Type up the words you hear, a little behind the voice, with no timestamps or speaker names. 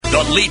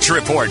The Leach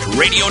Report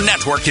Radio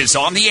Network is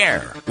on the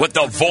air with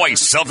the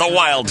voice of the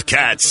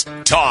Wildcats,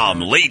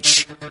 Tom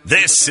Leach.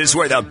 This is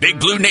where the Big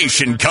Blue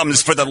Nation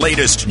comes for the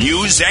latest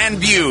news and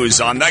views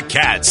on the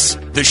Cats.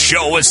 The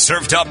show is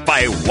served up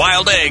by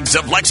Wild Eggs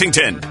of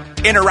Lexington.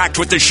 Interact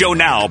with the show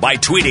now by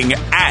tweeting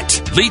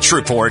at Leach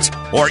Report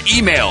or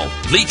email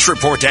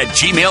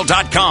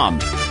leachreport@gmail.com.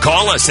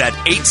 Call us at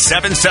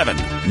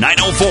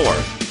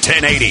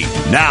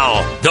 877-904-1080.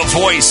 Now, the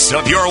voice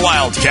of your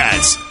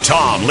Wildcats,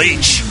 Tom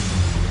Leach.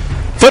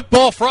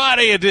 Football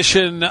Friday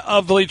edition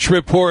of the Leach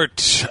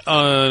Report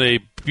on a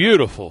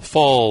beautiful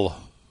fall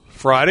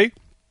Friday.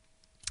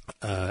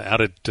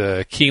 Out at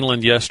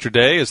Keeneland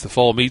yesterday as the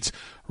fall meets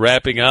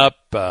wrapping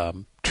up.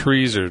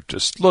 Trees are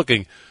just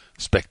looking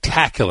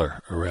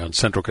spectacular around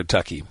central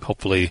Kentucky.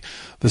 Hopefully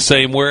the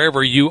same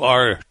wherever you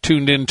are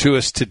tuned in to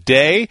us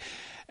today.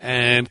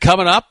 And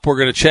coming up, we're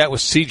going to chat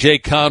with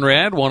CJ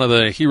Conrad, one of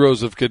the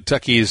heroes of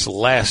Kentucky's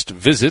last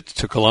visit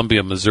to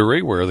Columbia,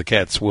 Missouri, where the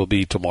Cats will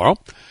be tomorrow.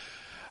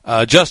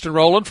 Justin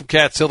Rowland from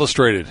Cats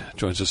Illustrated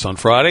joins us on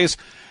Fridays.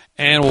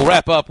 And we'll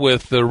wrap up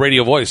with the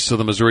radio voice of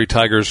the Missouri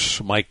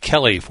Tigers, Mike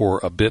Kelly, for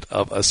a bit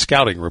of a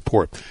scouting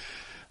report.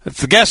 That's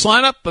the guest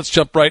lineup. Let's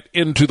jump right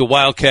into the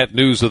Wildcat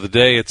news of the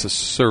day. It's a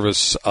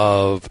service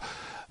of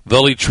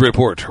the Leach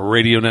Report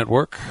Radio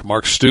Network.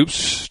 Mark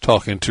Stoops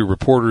talking to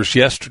reporters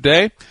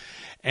yesterday,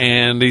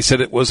 and he said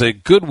it was a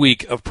good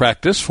week of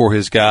practice for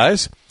his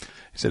guys.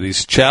 He said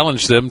he's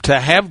challenged them to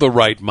have the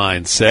right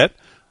mindset.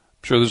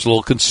 I'm sure there's a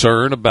little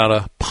concern about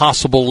a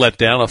possible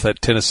letdown off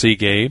that Tennessee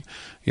game.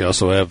 You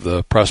also have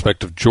the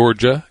prospect of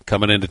Georgia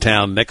coming into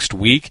town next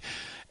week.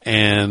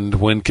 And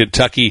when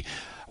Kentucky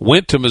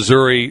went to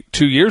Missouri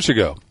 2 years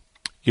ago,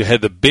 you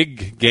had the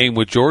big game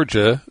with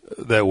Georgia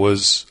that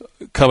was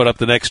coming up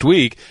the next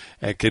week,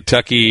 and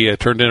Kentucky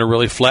turned in a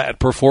really flat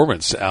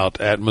performance out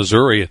at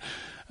Missouri.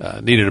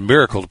 Needed a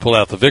miracle to pull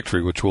out the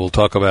victory, which we'll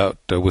talk about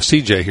with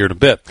CJ here in a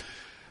bit.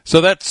 So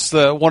that's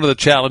one of the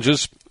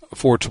challenges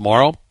for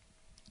tomorrow.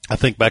 I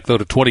think back, though,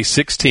 to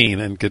 2016,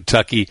 and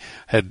Kentucky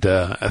had,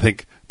 I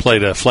think,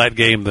 played a flat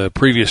game the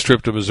previous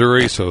trip to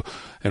Missouri, and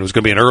it was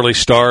going to be an early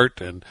start,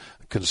 and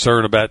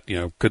concern about,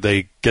 could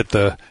they get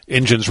the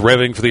engines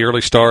revving for the early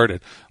start,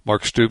 and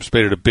Mark Stoops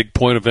made it a big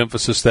point of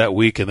emphasis that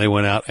week, and they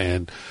went out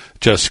and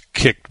just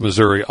kicked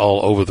Missouri all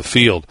over the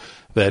field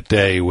that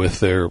day with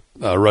their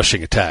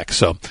rushing attack.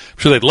 So I'm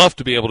sure they'd love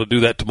to be able to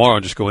do that tomorrow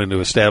and just go into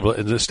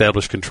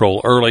establish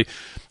control early.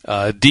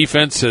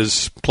 Defense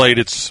has played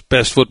its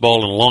best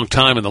football in a long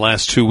time in the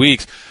last 2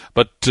 weeks,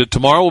 but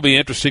tomorrow will be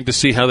interesting to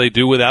see how they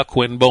do without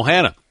Quentin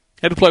Bohanna.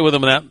 Had to play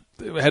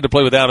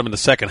without him in the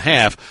second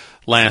half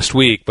last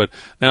week, but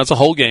now it's a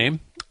whole game,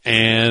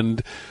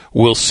 and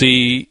we'll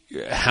see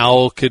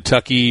how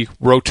Kentucky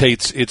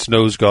rotates its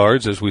nose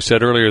guards. As we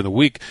said earlier in the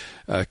week,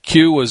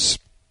 Q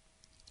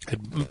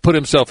had put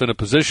himself in a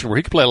position where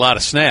he could play a lot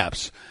of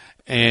snaps,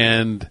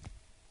 and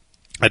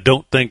I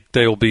don't think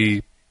they'll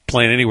be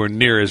playing anywhere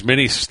near as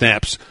many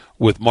snaps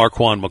with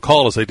Marquand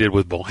McCall as they did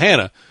with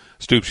Bohanna.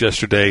 Stoops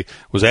yesterday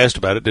was asked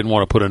about it, didn't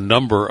want to put a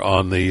number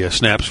on the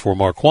snaps for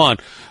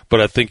Marquand, but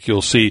I think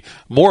you'll see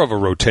more of a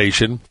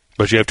rotation.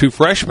 But you have two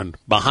freshmen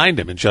behind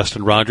him in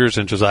Justin Rogers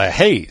and Josiah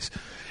Hayes.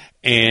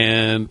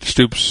 And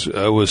Stoops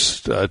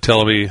was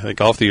telling me, I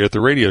think off the air at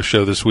the radio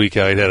show this week,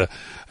 how he'd had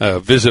a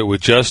visit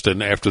with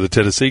Justin after the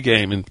Tennessee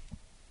game, and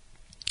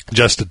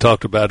Justin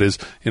talked about his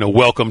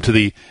welcome to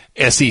the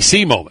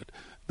SEC moment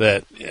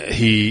that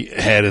he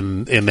had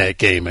in that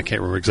game. I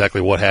can't remember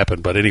exactly what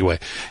happened, but anyway,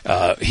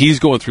 he's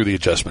going through the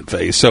adjustment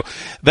phase. So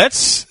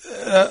that's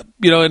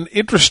an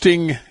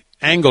interesting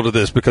angle to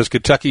this, because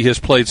Kentucky has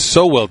played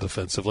so well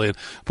defensively, and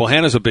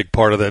Bohanna's a big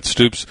part of that.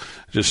 Stoops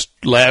just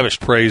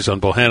lavished praise on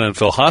Bohanna and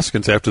Phil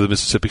Hoskins after the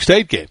Mississippi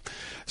State game.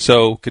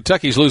 So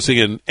Kentucky's losing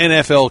an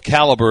NFL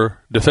caliber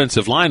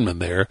defensive lineman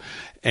there,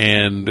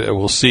 and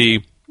we'll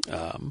see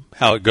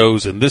how it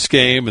goes in this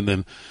game, and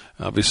then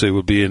obviously it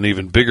would be an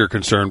even bigger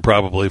concern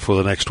probably for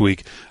the next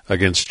week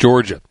against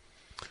Georgia.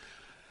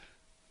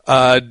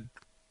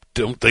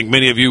 Don't think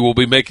many of you will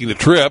be making the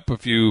trip. A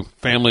few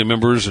family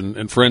members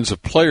and friends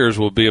of players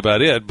will be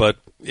about it. But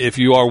if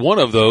you are one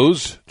of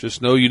those,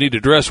 just know you need to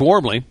dress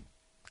warmly.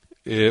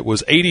 It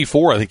was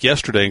 84, I think,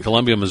 yesterday in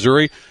Columbia,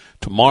 Missouri.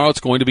 Tomorrow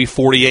it's going to be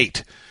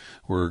 48.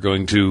 We're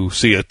going to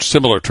see a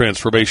similar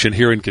transformation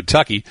here in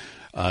Kentucky.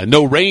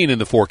 No rain in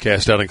the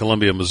forecast out in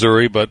Columbia,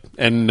 Missouri,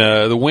 and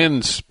the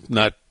wind's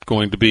not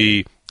going to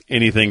be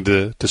anything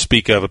to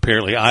speak of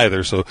apparently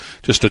either. So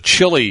just a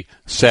chilly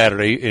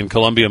Saturday in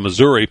Columbia,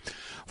 Missouri.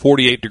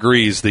 48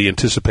 degrees, the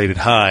anticipated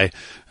high.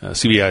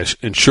 CBI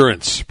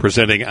Insurance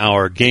presenting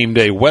our game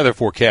day weather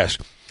forecast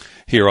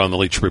here on the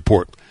Leach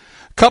Report.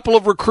 Couple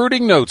of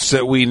recruiting notes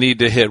that we need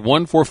to hit.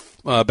 One for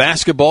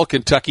basketball.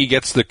 Kentucky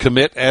gets the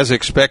commit as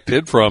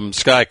expected from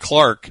Sky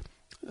Clark,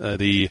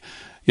 the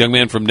young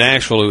man from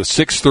Nashville who is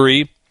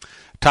 6'3",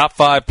 top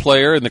 5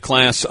 player in the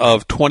class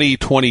of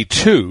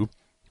 2022,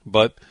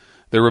 but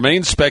there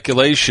remains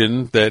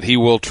speculation that he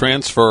will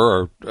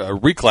transfer or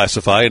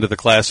reclassify into the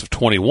class of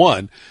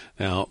 21.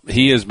 Now,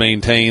 he has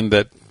maintained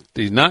that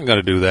he's not going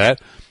to do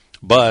that.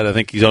 but I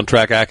think he's on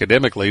track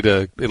academically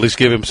to at least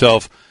give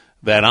himself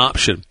that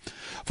option.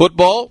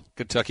 Football,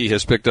 Kentucky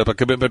has picked up a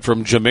commitment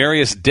from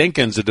Jamarius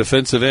Dinkins, a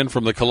defensive end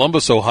from the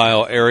Columbus,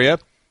 Ohio area.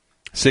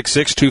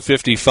 6'6",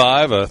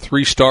 255, a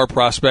three-star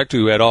prospect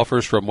who had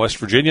offers from West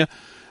Virginia,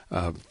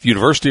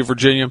 University of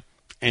Virginia,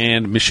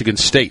 and Michigan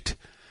State.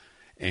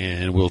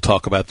 And we'll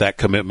talk about that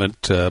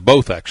commitment,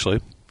 both actually,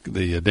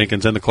 the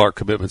Dinkins and the Clark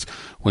commitments,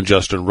 when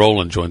Justin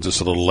Rowland joins us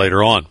a little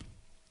later on.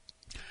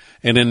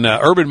 And then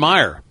Urban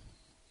Meyer,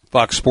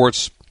 Fox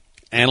Sports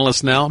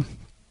analyst now.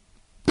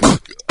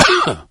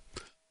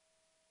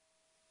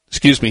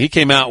 Excuse me, he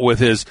came out with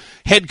his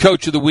head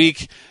coach of the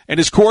week and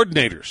his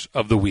coordinators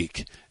of the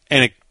week.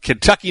 And a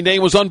Kentucky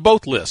name was on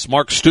both lists.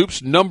 Mark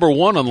Stoops, number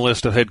one on the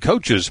list of head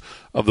coaches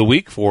of the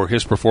week for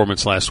his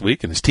performance last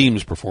week and his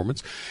team's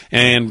performance.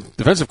 And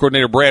defensive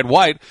coordinator Brad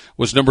White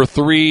was number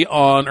 3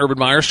 on Urban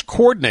Meyer's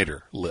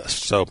coordinator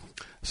list. So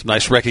some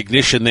nice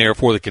recognition there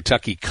for the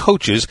Kentucky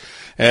coaches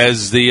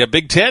as the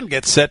Big Ten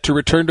gets set to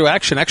return to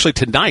action. Actually,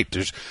 tonight,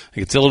 I think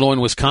it's Illinois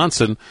and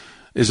Wisconsin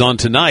is on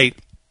tonight.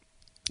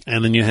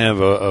 And then you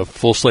have a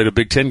full slate of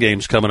Big Ten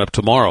games coming up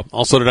tomorrow.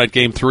 Also tonight,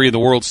 Game 3 of the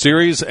World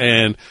Series,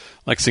 and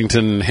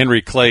Lexington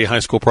Henry Clay High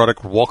School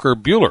product Walker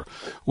Buehler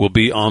will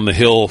be on the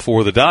hill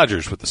for the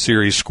Dodgers with the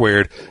series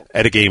squared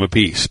at a game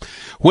apiece.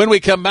 When we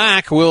come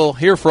back, we'll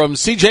hear from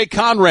CJ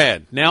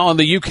Conrad, now on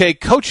the UK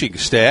coaching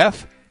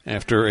staff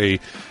after a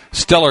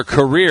stellar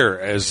career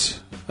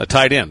as a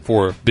tight end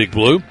for Big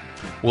Blue.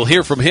 We'll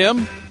hear from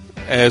him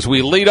as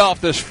we lead off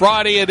this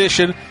Friday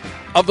edition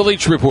of the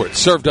Leach Report,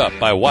 served up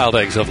by Wild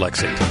Eggs of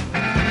Lexington.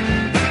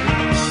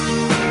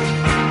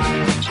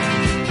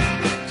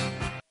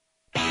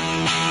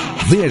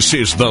 This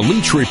is the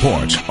Leach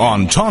Report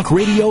on Talk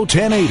Radio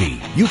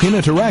 1080. You can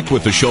interact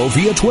with the show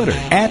via Twitter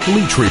at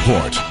Leach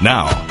Report.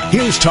 Now,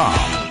 here's Tom.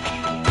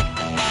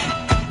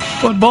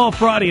 Football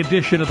Friday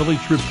edition of the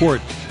Leach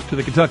Report. To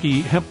the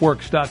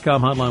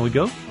KentuckyHempWorks.com hotline we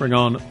go. Bring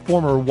on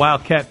former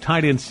Wildcat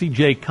tight end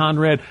CJ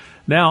Conrad,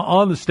 now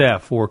on the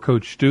staff for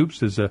Coach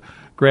Stoops as a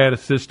grad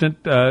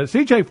assistant.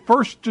 CJ,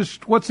 first,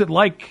 just what's it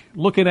like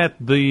looking at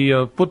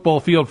the football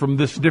field from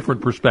this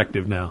different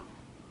perspective now?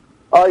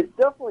 It's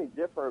definitely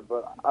different,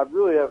 but I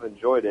really have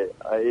enjoyed it.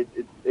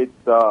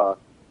 It's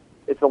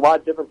a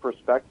lot different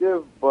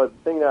perspective, but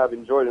the thing that I've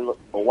enjoyed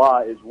a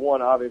lot is,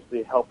 one,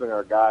 obviously helping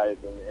our guys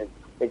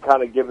and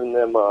kind of giving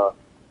them a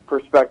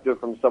perspective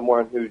from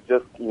someone who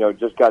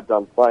just got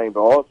done playing.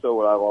 But also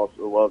what I've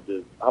also loved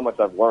is how much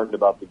I've learned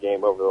about the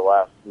game over the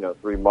last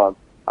 3 months.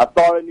 I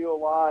thought I knew a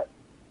lot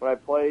when I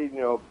played,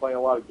 playing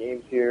a lot of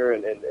games here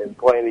and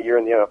playing a year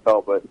in the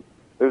NFL, but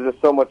there's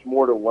just so much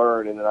more to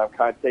learn, and then I'm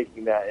kind of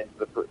taking that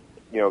into the,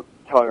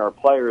 telling our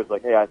players,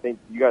 like, hey, I think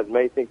you guys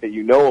may think that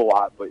you know a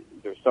lot, but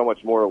there's so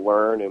much more to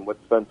learn, and let's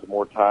spend some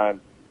more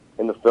time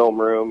in the film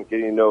room,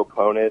 getting to know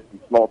opponents, and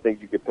small things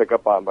you could pick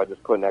up on by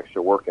just putting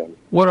extra work in.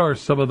 What are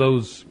some of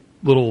those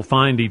little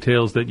fine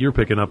details that you're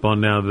picking up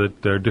on now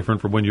that are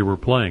different from when you were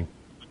playing?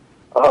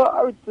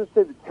 I would just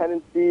say the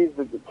tendencies,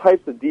 the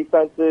types of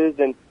defenses,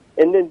 and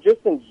then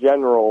just in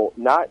general,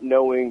 not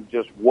knowing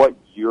just what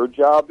your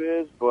job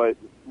is, but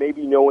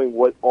maybe knowing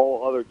what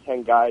all other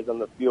 10 guys on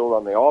the field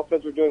on the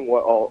offense are doing,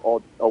 what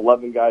all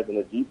 11 guys on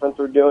the defense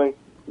are doing,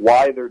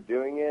 why they're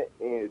doing it,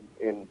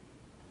 and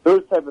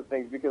those type of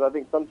things, because I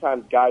think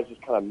sometimes guys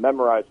just kind of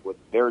memorize what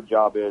their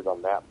job is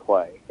on that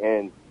play.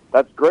 And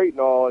that's great and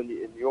all, and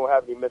you don't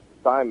have any missed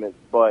assignments,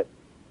 but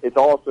it's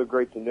also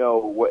great to know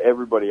what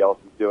everybody else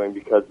is doing,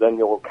 because then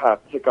you'll kind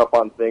of pick up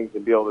on things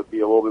and be able to be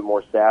a little bit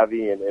more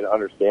savvy and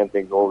understand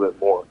things a little bit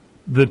more.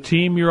 The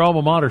team your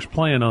alma mater's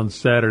playing on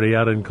Saturday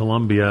out in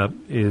Columbia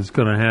is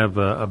going to have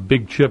a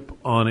big chip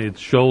on its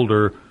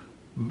shoulder,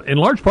 in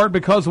large part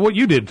because of what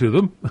you did to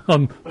them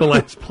on the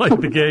last play of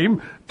the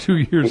game 2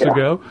 years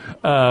ago.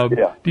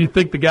 Do you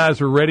think the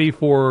guys are ready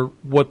for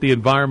what the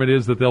environment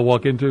is that they'll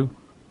walk into?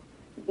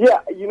 Yeah,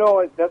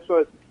 that's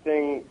what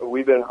thing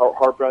we've been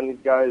harping on these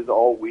guys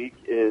all week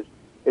is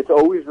it's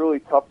always really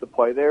tough to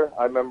play there.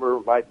 I remember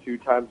my 2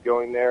 times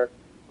going there.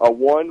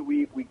 One,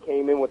 we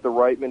came in with the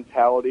right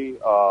mentality.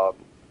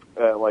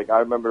 Like I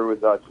remember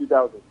it was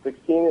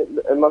 2016,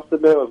 it must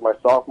have been. It was my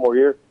sophomore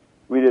year.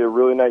 We did a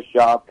really nice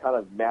job kind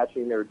of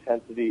matching their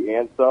intensity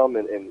and some,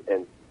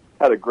 and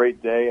had a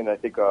great day, and I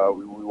think we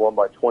won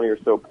by 20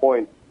 or so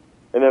points.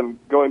 And then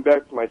going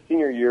back to my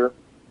senior year,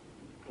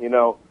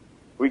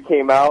 we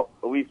came out,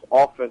 at least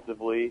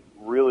offensively,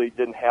 really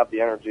didn't have the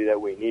energy that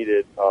we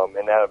needed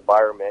in that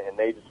environment, and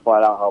they just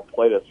flat out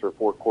outplayed us for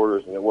 4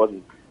 quarters, and it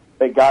wasn't,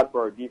 thank God for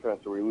our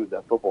defense, or we lose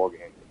that football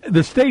game.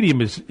 The stadium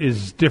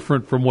is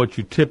different from what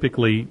you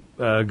typically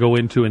go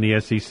into in the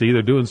SEC.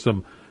 They're doing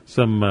some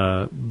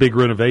big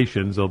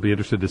renovations. I'll be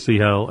interested to see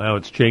how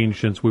it's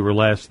changed since we were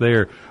last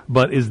there.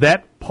 But is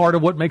that part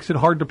of what makes it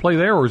hard to play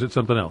there, or is it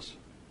something else?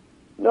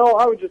 No,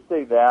 I would just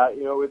say that.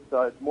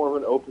 It's more of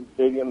an open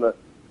stadium.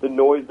 The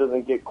noise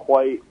doesn't get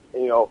quite,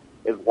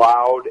 as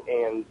loud.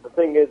 And the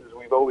thing is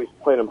we've always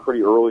played them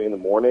pretty early in the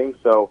morning.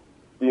 So,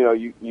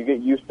 you get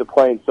used to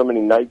playing so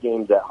many night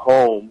games at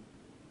home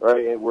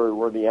right, and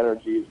where the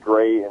energy is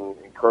great and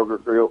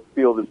Kroger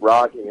Field is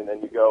rocking, and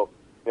then you go,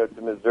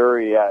 to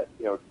Missouri at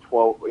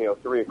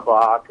 3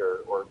 o'clock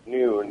or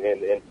noon,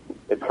 and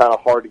it's kind of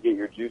hard to get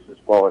your juices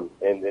flowing,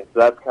 and so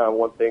that's kind of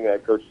one thing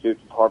that Coach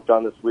Stoops has harped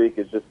on this week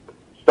is just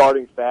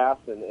starting fast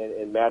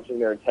and matching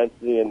their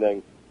intensity, and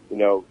then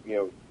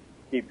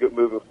keep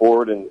moving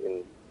forward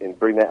and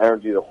bring that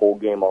energy the whole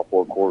game, all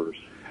 4 quarters.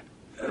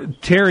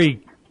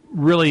 Terry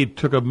really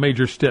took a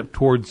major step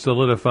towards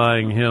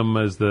solidifying him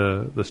as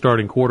the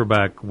starting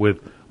quarterback with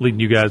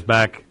leading you guys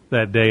back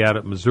that day out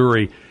at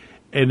Missouri,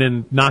 and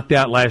then knocked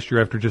out last year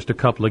after just a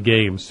couple of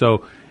games.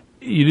 So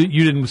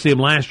you didn't see him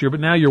last year, but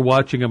now you're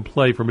watching him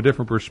play from a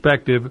different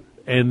perspective,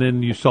 and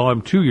then you saw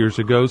him 2 years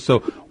ago. So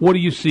what do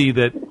you see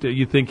that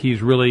you think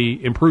he's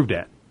really improved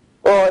at?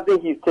 Well, I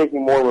think he's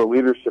taking more of a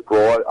leadership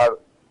role.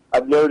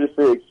 I've noticed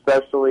it,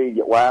 especially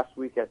last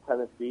week at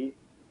Tennessee.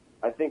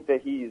 I think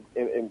that he's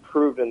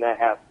improved in that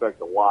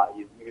aspect a lot.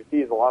 You can see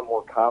he's a lot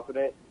more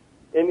confident.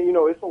 And,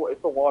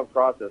 it's a long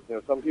process.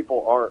 Some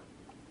people aren't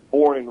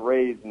born and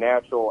raised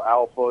natural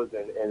alphas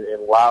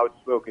and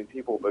loud-spoken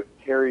people, but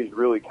Terry's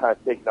really kind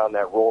of taken on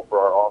that role for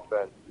our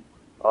offense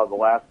the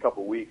last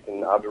couple of weeks,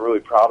 and I've been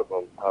really proud of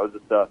him. I was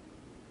just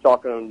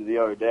talking to him the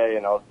other day,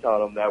 and I was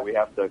telling him that we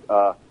have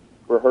to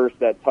rehearse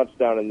that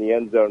touchdown in the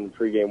end zone in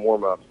pregame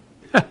warm-ups.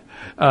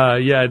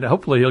 Yeah, and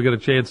hopefully he'll get a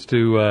chance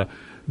to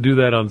do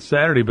that on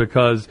Saturday,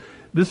 because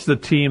this is a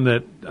team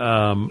that,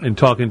 in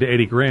talking to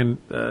Eddie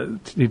Grant,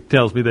 he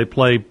tells me they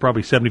play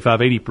probably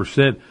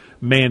 75-80%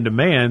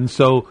 man-to-man.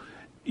 So,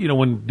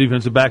 when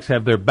defensive backs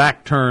have their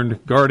back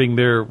turned guarding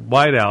their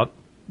wideout,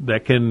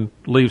 that can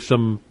leave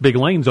some big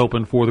lanes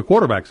open for the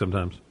quarterback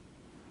sometimes.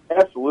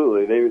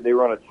 Absolutely. They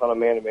run a ton of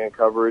man-to-man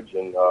coverage,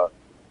 and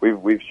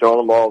we've shown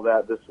them all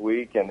that this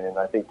week, and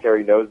I think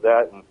Terry knows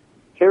that. And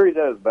Terry's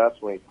at his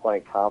best when he's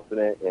playing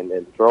confident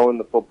and throwing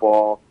the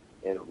football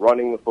and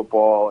running the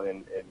football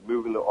and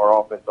moving our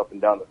offense up and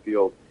down the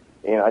field.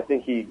 And I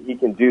think he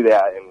can do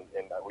that,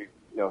 and we've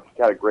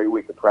had a great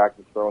week of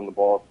practice throwing the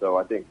ball. So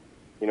I think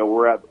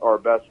we're at our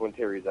best when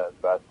Terry's at his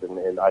best,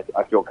 and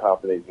I feel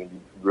confident he's going to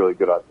be really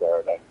good on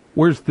Saturday.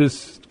 Where's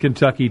this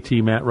Kentucky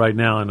team at right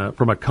now, and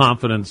from a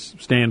confidence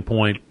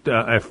standpoint,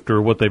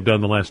 after what they've done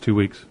the last 2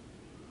 weeks?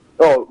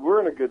 Oh, we're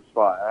in a good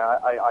spot.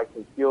 I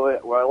can feel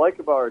it. What I like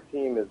about our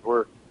team is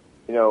we're,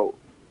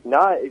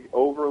 not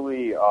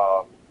overly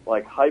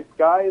hype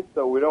guys,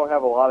 so we don't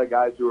have a lot of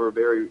guys who are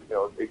very,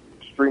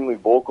 extremely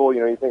vocal.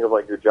 You think of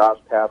your Josh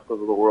Paschals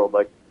of the world.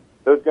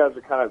 Those guys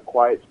are kind of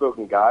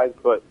quiet-spoken guys,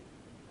 but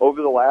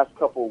over the last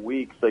couple of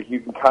weeks, you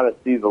can kind of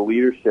see the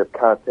leadership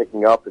kind of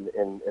picking up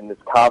and this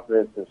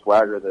confidence and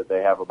swagger that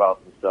they have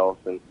about themselves.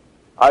 And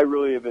I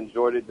really have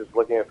enjoyed it, just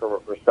looking at it from a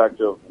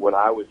perspective of when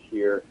I was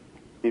here.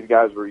 These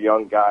guys were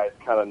young guys,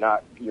 kind of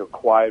not,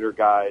 quieter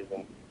guys,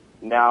 and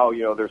now,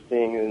 they're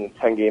seeing in the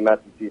 10-game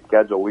SEC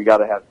schedule, we got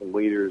to have some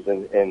leaders,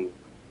 and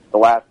the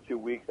last 2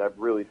 weeks, I've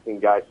really seen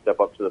guys step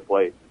up to the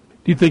plate.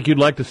 Do you think you'd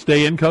like to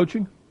stay in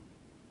coaching?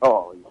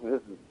 Oh,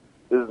 this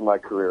is my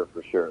career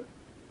for sure.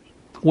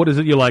 What is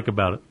it you like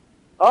about it?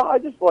 I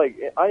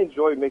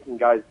enjoy making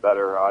guys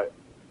better. I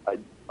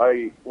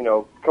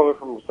coming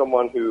from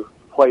someone who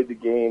played the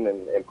game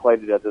and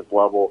played it at this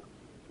level,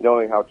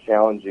 knowing how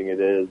challenging it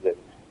is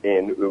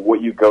and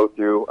what you go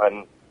through,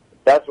 and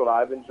that's what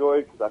I've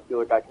enjoyed, because I feel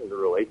like I can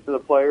relate to the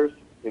players,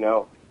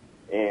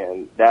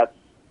 and that's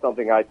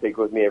something I take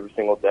with me every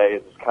single day,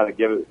 is just kind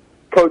of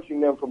coaching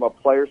them from a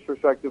player's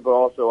perspective, but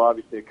also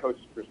obviously a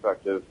coach's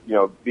perspective,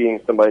 being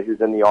somebody who's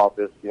in the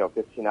office,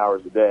 15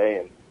 hours a day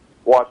and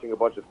watching a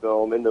bunch of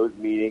film in those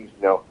meetings,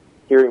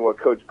 hearing what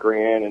Coach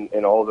Grant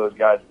and all of those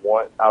guys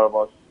want out of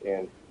us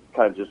and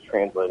kind of just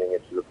translating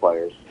it to the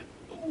players.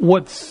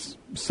 What's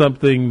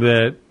something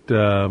that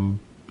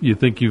you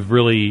think you've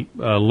really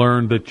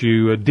learned that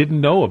you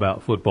didn't know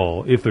about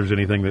football, if there's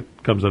anything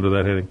that comes under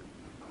that heading?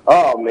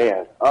 Oh,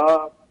 man.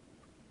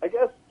 I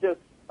guess just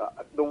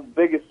the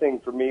biggest thing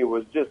for me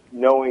was just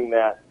knowing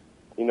that,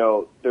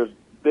 there's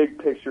big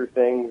picture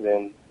things,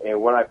 and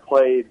when I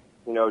played,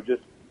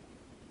 just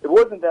it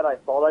wasn't that I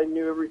thought I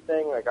knew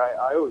everything.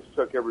 I always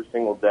took every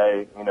single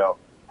day,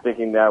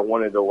 thinking that I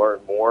wanted to learn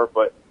more,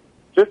 but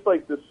just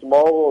the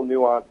small little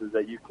nuances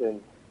that you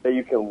can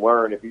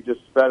learn if you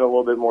just spend a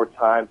little bit more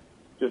time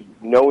just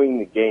knowing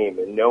the game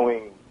and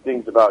knowing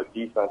things about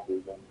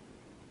defenses, and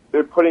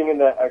they're putting in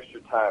that extra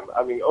time.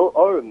 I mean,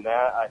 other than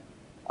that,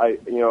 I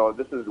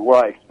this is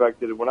what I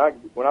expected. When I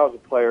was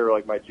a player,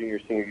 my junior,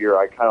 senior year,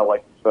 I kind of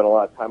like to spend a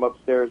lot of time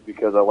upstairs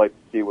because I like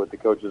to see what the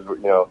coaches,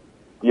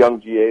 young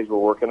GAs were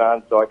working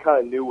on. So I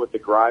kind of knew what the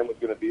grind was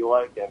going to be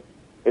like, and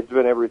it's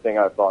been everything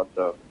I thought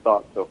so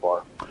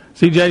far.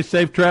 CJ,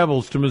 safe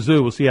travels to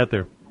Mizzou. We'll see you out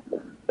there.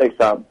 Thanks,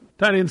 Tom.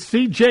 Tight end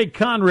CJ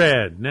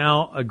Conrad,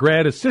 now a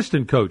grad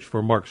assistant coach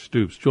for Mark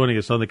Stoops, joining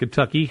us on the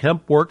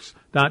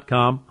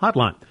KentuckyHempWorks.com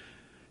hotline.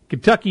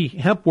 Kentucky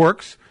Hemp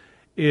Works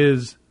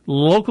is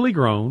locally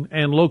grown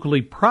and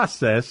locally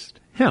processed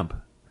hemp.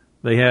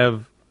 They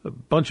have a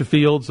bunch of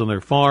fields on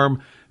their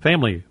farm,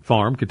 family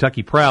farm,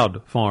 Kentucky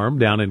Proud Farm,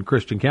 down in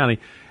Christian County.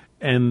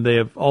 and they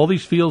have all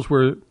these fields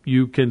where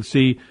you can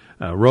see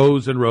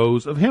rows and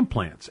rows of hemp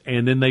plants,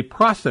 and then they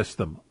process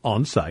them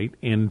on site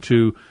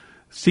into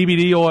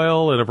CBD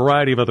oil and a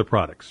variety of other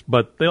products.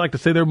 But they like to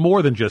say they're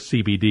more than just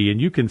CBD,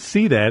 and you can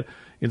see that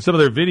in some of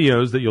their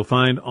videos that you'll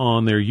find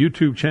on their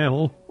YouTube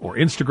channel or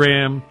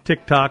Instagram,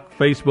 TikTok,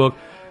 Facebook.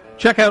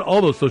 Check out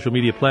all those social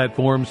media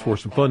platforms for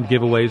some fun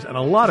giveaways and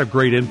a lot of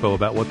great info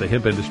about what the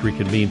hemp industry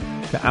can mean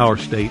to our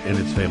state and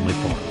its family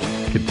farms.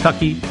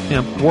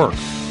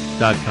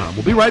 KentuckyHempWorks.com.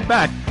 We'll be right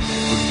back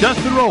with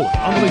Justin Rowland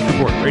on the Leach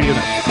Report Radio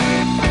Network.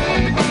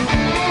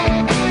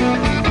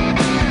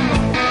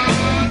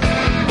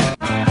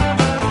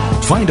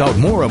 Find out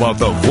more about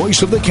the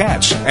voice of the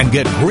Cats and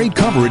get great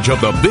coverage of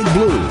the Big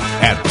Blue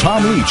at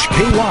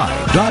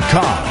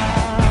TomLeachKY.com.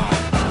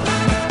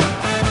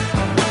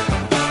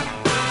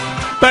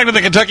 Back to the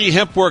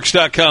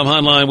KentuckyHempWorks.com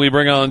hotline. We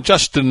bring on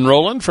Justin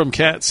Rowland from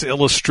Cats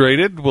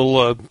Illustrated.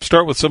 We'll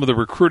start with some of the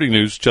recruiting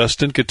news.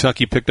 Justin,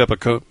 Kentucky picked up a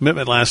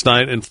commitment last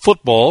night in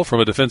football from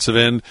a defensive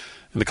end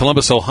in the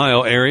Columbus,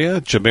 Ohio area,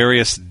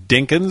 Jamarius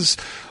Dinkins.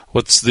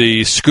 What's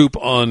the scoop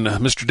on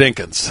Mr.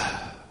 Dinkins?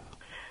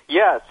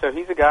 Yeah, so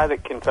he's a guy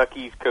that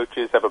Kentucky's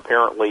coaches have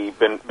apparently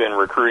been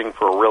recruiting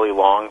for a really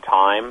long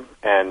time,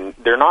 and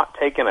they're not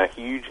taking a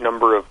huge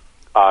number of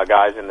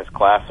guys in this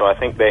class, so I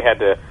think they had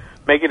to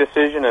make a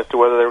decision as to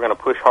whether they were going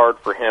to push hard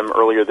for him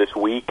earlier this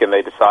week, and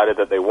they decided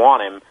that they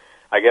want him.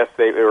 I guess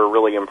they were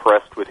really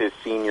impressed with his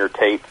senior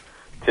tape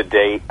to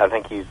date. I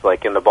think he's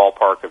like in the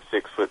ballpark of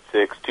 6'6",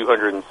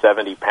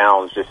 270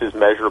 pounds. Just his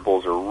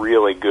measurables are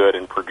really good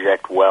and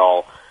project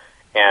well.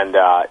 And,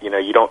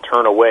 you don't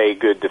turn away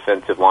good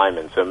defensive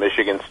linemen. So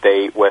Michigan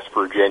State, West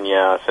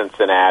Virginia,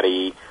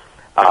 Cincinnati,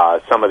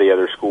 some of the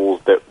other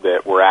schools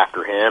that were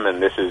after him,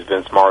 and this is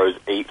Vince Morrow's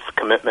 8th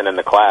commitment in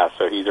the class,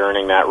 so he's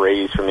earning that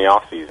raise from the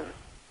offseason.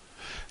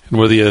 And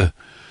whether you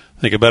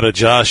think about a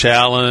Josh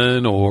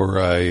Allen or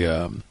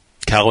a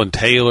Colin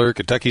Taylor,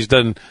 Kentucky's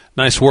done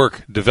nice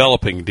work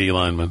developing D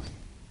linemen.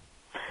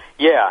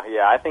 Yeah,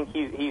 I think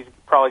he's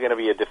probably going to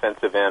be a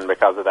defensive end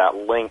because of that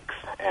length,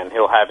 and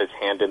he'll have his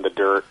hand in the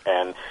dirt.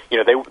 And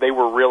they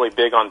were really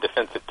big on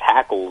defensive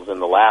tackles in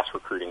the last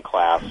recruiting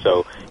class,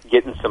 so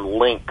getting some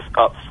length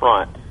up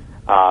front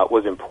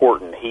was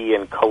important. He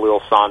and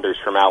Khalil Saunders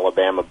from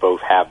Alabama both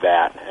have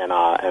that,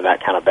 and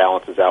that kind of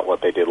balances out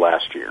what they did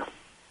last year.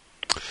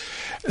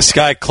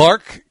 Sky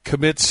Clark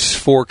commits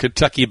for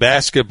Kentucky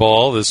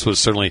basketball. This was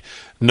certainly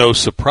no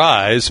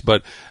surprise,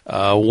 but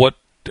what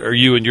are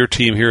you and your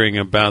team hearing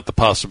about the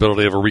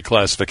possibility of a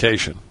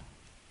reclassification?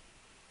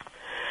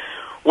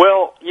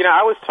 Well,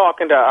 I was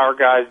talking to our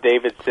guys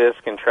David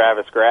Sisk and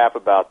Travis Graff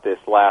about this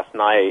last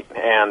night,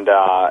 and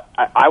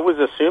I was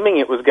assuming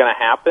it was going to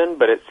happen,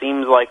 but it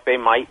seems like they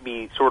might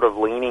be sort of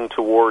leaning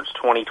towards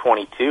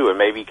 2022, and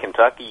maybe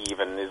Kentucky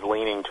even is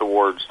leaning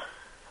towards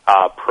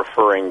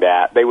preferring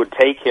that. They would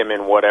take him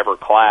in whatever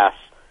class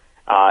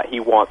he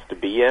wants to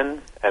be in,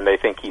 and they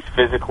think he's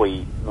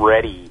physically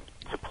ready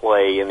to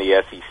play in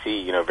the SEC,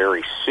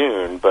 very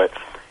soon. But,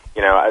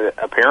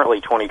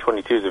 apparently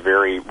 2022 is a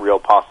very real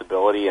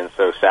possibility, and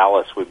so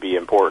Salas would be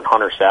important.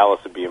 Hunter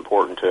Salas would be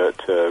important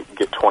to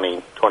get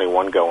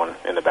 2021 going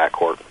in the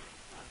backcourt.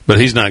 But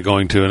he's not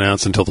going to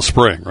announce until the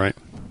spring, right?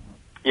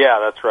 Yeah,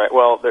 that's right.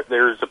 Well,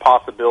 there's a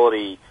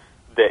possibility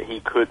that he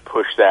could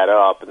push that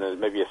up, and there's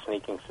maybe a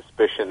sneaking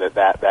suspicion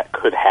that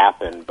could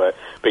happen. But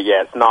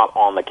yeah, it's not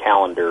on the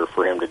calendar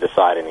for him to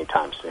decide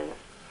anytime soon.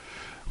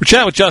 We're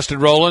chatting with Justin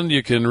Rowland.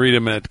 You can read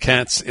him at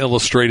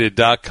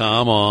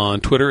catsillustrated.com. On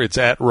Twitter, it's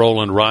at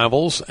Rowland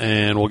Rivals.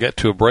 And we'll get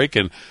to a break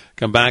and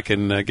come back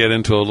and get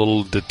into a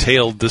little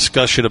detailed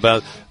discussion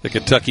about the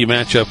Kentucky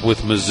matchup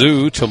with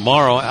Mizzou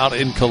tomorrow out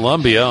in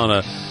Columbia on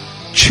a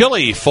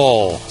chilly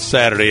fall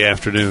Saturday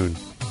afternoon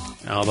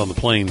out on the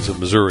plains of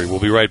Missouri. We'll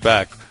be right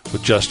back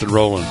with Justin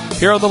Rowland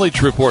here on the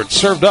Leach Report,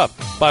 served up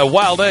by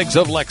Wild Eggs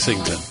of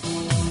Lexington.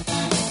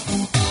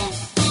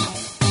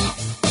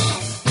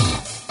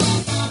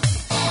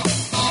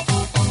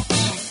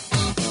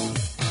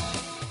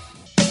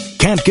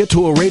 Can't get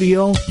to a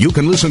radio? You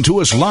can listen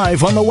to us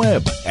live on the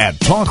web at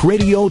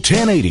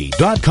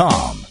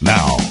talkradio1080.com.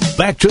 Now,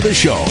 back to the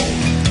show.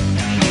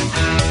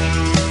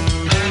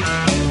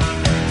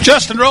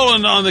 Justin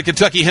Rowland on the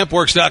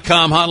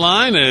KentuckyHempWorks.com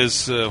hotline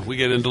as we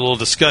get into a little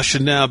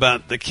discussion now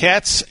about the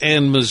Cats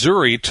and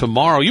Missouri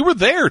tomorrow. You were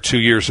there 2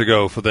 years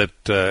ago for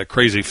that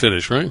crazy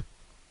finish, right?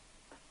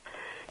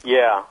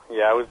 Yeah,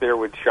 I was there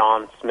with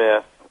Sean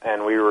Smith,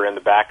 and we were in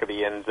the back of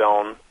the end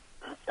zone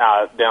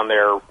down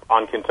there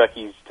on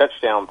Kentucky's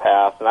touchdown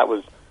pass, and that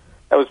was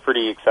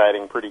pretty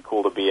exciting, pretty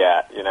cool to be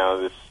at.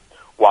 This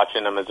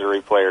watching a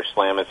Missouri player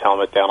slam his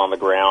helmet down on the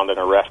ground and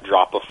a ref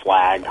drop a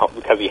flag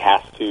because he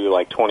has to,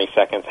 like 20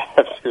 seconds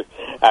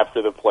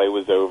after the play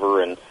was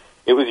over, and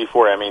it was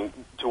euphoria. I mean,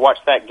 to watch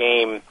that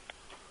game, it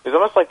was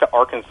almost like the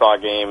Arkansas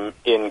game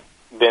in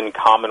then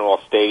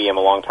Commonwealth Stadium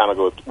a long time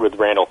ago with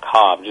Randall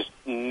Cobb. Just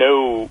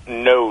no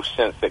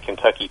sense that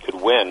Kentucky could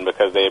win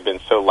because they had been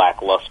so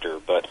lackluster,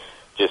 but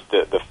just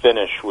the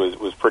finish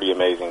was pretty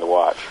amazing to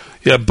watch.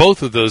 Yeah,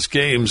 both of those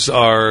games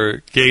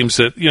are games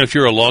that, if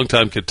you're a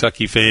longtime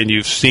Kentucky fan,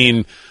 you've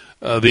seen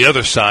the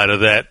other side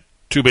of that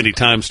too many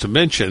times to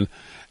mention.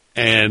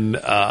 And,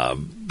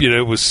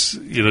 it was,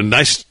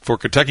 nice for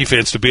Kentucky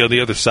fans to be on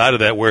the other side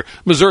of that, where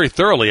Missouri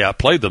thoroughly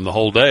outplayed them the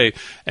whole day.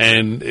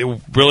 And it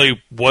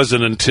really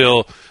wasn't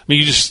until,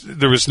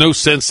 there was no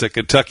sense that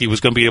Kentucky was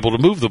going to be able to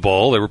move the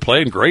ball. They were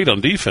playing great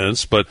on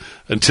defense, but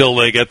until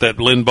they got that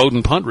Lynn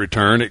Bowden punt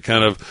return, it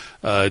kind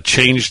of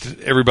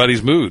changed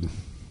everybody's mood.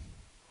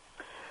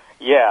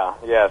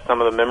 Yeah. Some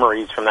of the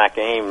memories from that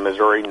game: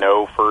 Missouri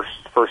no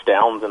first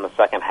downs in the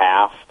second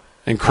half.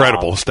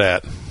 Incredible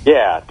stat.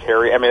 Yeah,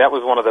 Terry. That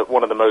was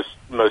one of the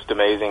most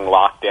amazing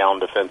lockdown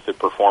defensive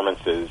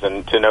performances,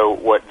 and to know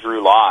what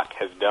Drew Lock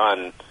has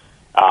done,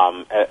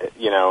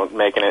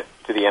 making it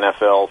to the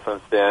NFL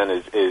since then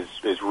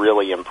is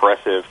really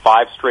impressive.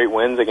 5 straight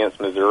wins against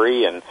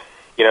Missouri, and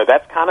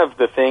that's kind of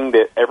the thing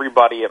that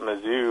everybody at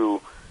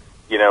Mizzou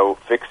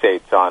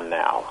fixates on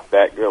now.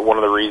 That one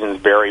of the reasons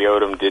Barry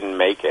Odom didn't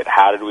make it.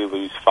 How did we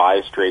lose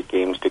 5 straight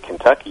games to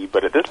Kentucky?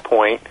 But at this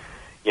point,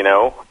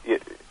 I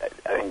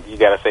think you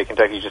got to say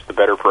Kentucky's just the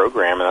better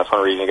program, and that's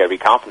one reason you got to be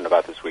confident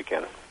about this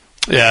weekend.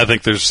 Yeah, I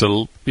think there's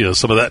some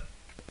of that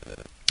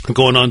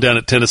going on down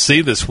at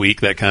Tennessee this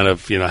week. That kind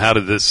of how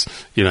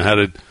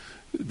did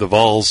the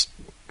Vols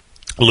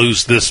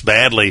lose this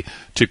badly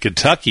to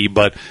Kentucky?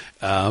 But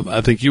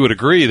I think you would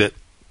agree that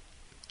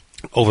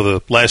over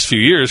the last few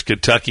years,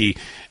 Kentucky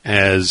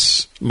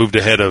has moved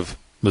ahead of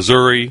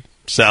Missouri,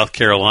 South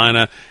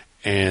Carolina,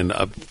 and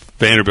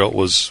Vanderbilt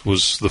was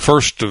the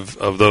first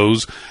of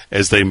those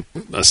as they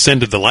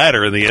ascended the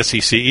ladder in the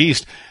SEC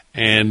East.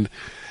 And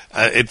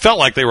it felt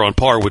like they were on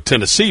par with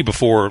Tennessee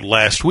before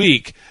last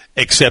week,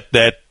 except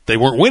that they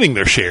weren't winning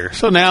their share.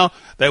 So now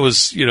that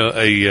was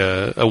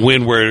a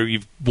win where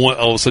you've won,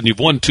 all of a sudden you've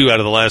won 2 out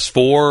of the last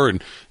 4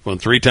 and won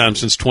 3 times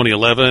since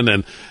 2011.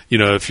 And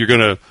if you're going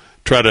to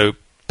try to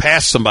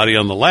pass somebody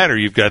on the ladder,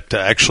 you've got to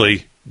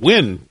actually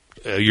win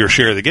your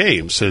share of the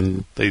games,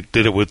 and they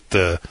did it with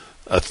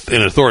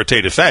in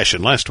authoritative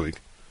fashion last week.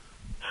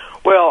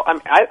 Well,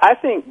 I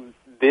think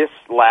this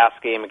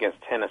last game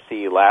against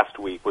Tennessee last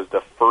week was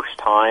the first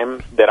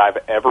time that I've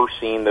ever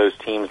seen those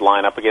teams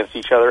line up against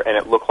each other, and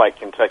it looked like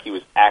Kentucky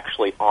was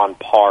actually on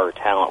par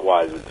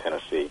talent-wise with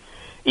Tennessee.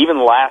 Even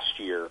last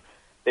year,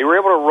 they were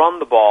able to run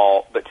the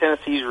ball, but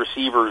Tennessee's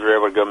receivers were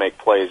able to go make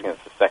plays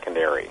against the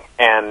secondary.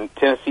 And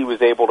Tennessee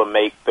was able to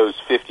make those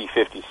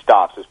 50-50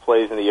 stops, those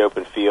plays in the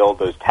open field,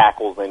 those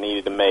tackles they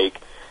needed to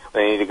make.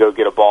 They needed to go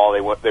get a ball.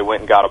 They went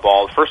and got a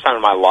ball. The first time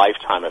in my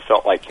lifetime it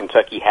felt like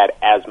Kentucky had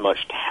as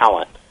much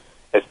talent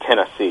as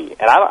Tennessee.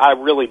 And I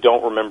really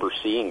don't remember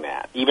seeing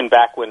that. Even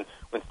back when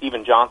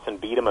Steven Johnson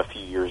beat them a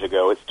few years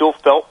ago, it still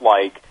felt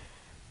like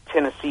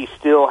Tennessee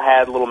still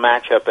had little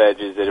matchup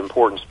edges at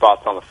important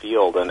spots on the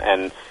field.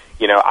 And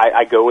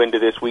I go into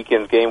this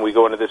weekend's game, we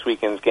go into this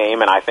weekend's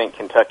game, and I think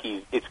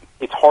Kentucky,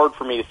 it's hard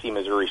for me to see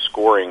Missouri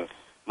scoring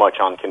much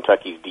on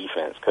Kentucky's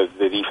defense because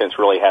the defense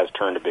really has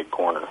turned a big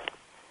corner.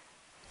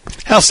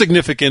 How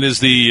significant is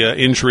the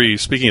injury,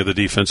 speaking of the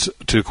defense,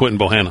 to Quentin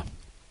Bohanna?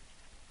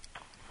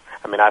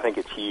 I think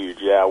it's huge.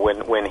 Yeah,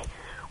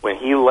 when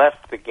he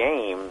left the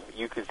game,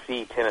 you could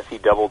see Tennessee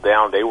double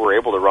down. They were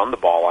able to run the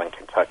ball on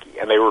Kentucky,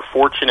 and they were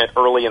fortunate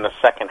early in the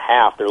second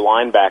half. Their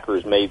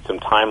linebackers made some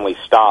timely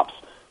stops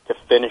to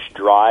finish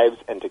drives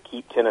and to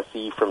keep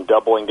Tennessee from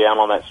doubling down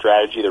on that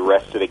strategy the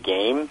rest of the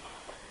game.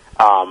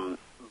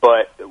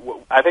 But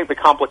I think the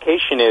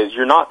complication is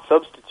you're not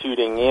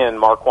substituting in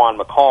Marquand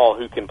McCall,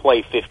 who can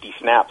play 50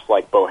 snaps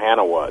like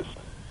Bohanna was.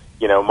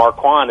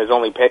 Marquand has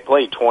only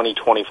played 20,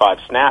 25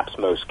 snaps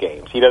most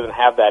games. He doesn't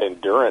have that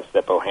endurance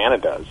that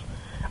Bohanna does.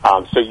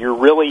 So you're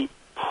really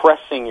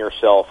pressing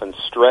yourself and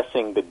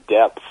stressing the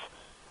depth.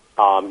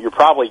 You're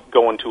probably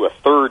going to a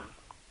third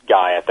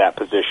guy at that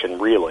position,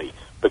 really,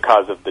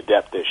 because of the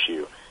depth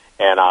issue.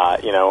 And,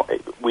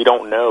 we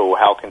don't know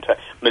how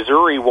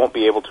Missouri won't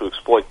be able to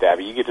exploit that.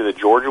 But you get to the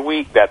Georgia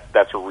week,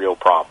 that's a real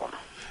problem.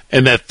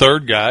 And that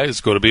third guy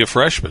is going to be a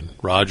freshman,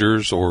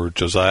 Rogers or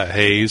Josiah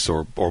Hayes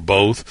or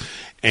both.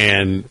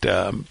 And,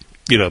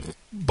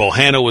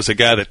 Bohanna was a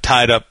guy that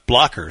tied up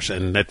blockers,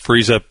 and that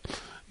frees up,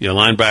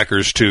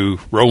 linebackers to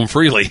roam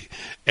freely.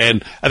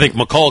 And I think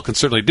McCall can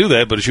certainly do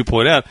that, but as you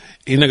point out,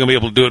 he's not going to be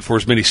able to do it for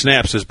as many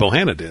snaps as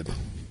Bohanna did.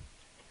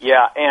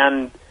 Yeah,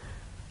 and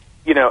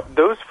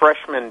those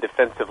freshman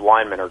defensive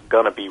linemen are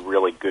going to be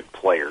really good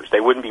players.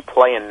 They wouldn't be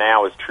playing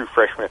now as true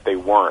freshmen if they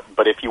weren't.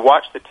 But if you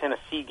watch the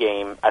Tennessee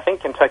game, I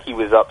think Kentucky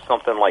was up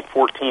something like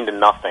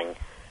 14-0,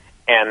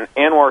 and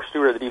Anwar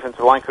Stewart, the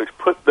defensive line coach,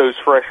 put those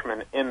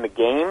freshmen in the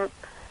game,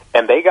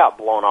 and they got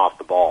blown off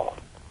the ball.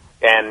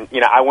 And,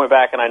 I went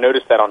back and I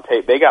noticed that on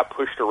tape. They got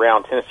pushed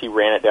around. Tennessee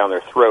ran it down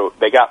their throat.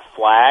 They got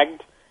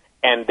flagged,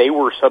 and they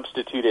were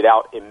substituted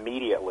out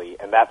immediately,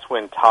 and that's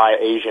when Ty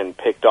Asian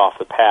picked off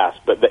the pass.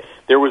 But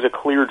there was a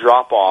clear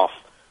drop-off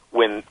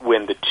when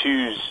the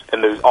twos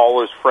and all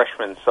those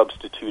freshmen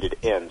substituted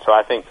in. So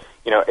I think,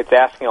 it's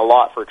asking a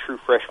lot for a true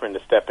freshman to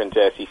step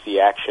into SEC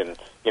action,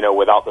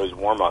 without those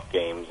warm-up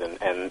games.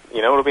 And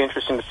it'll be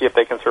interesting to see if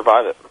they can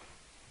survive it.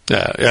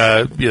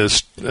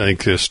 Yes, I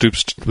think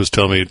Stoops was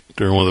telling me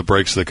during one of the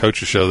breaks of the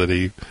coach's show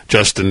that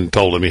Justin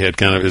told him he had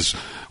kind of his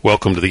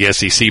welcome to the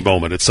SEC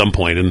moment at some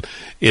point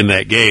in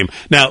that game.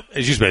 Now,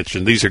 as you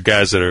mentioned, these are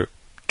guys that are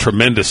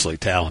tremendously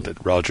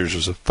talented. Rogers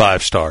was a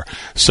 5-star,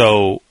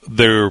 so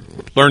their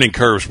learning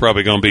curve is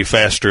probably going to be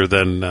faster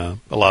than a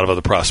lot of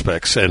other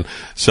prospects, and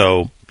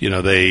so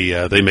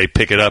they may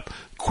pick it up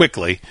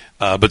quickly,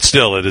 but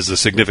still, it is a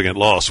significant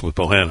loss with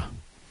Bohanna.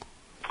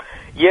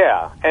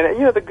 Yeah,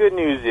 and the good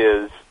news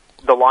is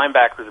the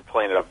linebackers are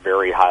playing at a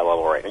very high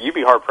level right now. You'd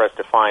be hard-pressed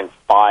to find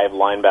 5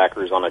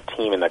 linebackers on a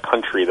team in the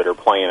country that are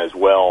playing as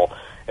well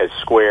as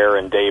Square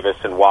and Davis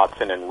and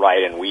Watson and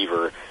Wright and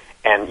Weaver.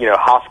 And,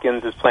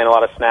 Hoskins is playing a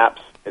lot of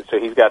snaps, and so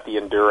he's got the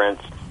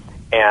endurance.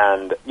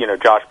 And,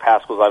 Josh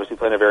Paschal's obviously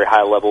playing at a very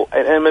high level.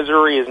 And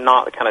Missouri is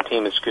not the kind of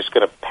team that's just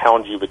going to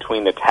pound you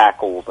between the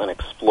tackles and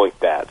exploit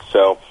that.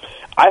 So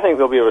I think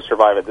they'll be able to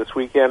survive it this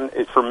weekend.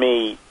 For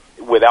me,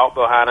 without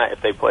Bohanna,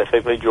 if they play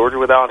Georgia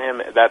without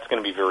him, that's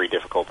going to be very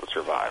difficult to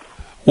survive.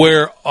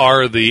 Where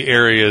are the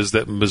areas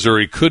that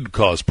Missouri could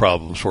cause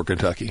problems for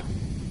Kentucky?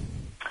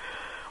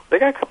 They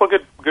got a couple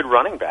of good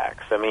running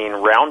backs. I mean,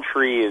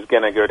 Roundtree is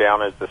going to go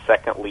down as the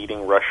second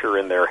leading rusher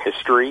in their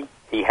history.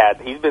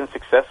 He's been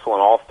successful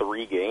in all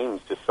 3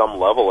 games to some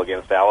level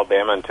against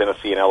Alabama and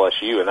Tennessee and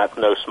LSU, and that's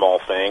no small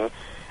thing.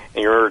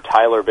 And you remember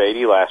Tyler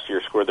Beatty last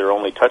year scored their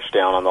only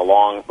touchdown on the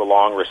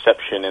long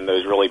reception in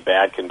those really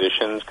bad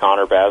conditions.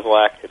 Connor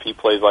Bazelak, if he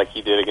plays like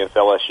he did against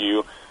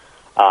LSU,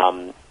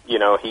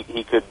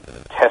 he could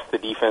test the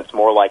defense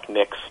more like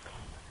Nix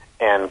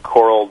and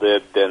Coral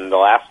did than the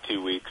last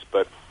 2 weeks.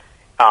 But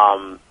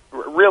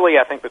really,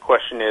 I think the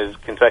question is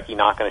Kentucky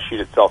not going to shoot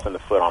itself in the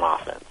foot on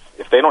offense.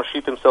 If they don't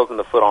shoot themselves in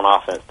the foot on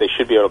offense, they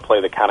should be able to play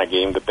the kind of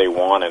game that they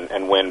want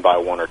and win by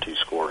 1 or 2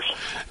 scores.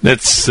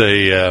 That's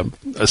a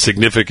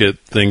significant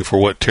thing for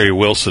what Terry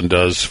Wilson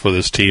does for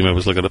this team. I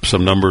was looking up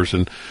some numbers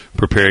and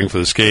preparing for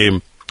this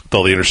game with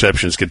all the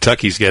interceptions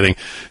Kentucky's getting.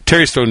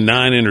 Terry's thrown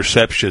 9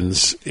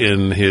 interceptions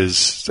in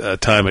his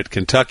time at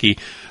Kentucky.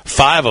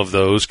 5 of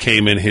those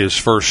came in his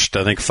first,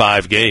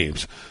 5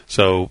 games.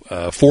 So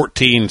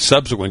 14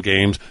 subsequent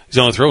games, he's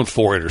only thrown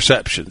 4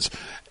 interceptions.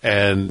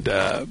 And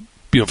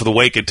for the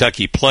way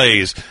Kentucky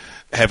plays,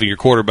 having your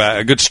quarterback,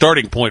 a good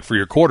starting point for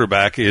your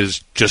quarterback is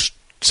just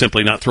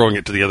simply not throwing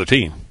it to the other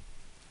team.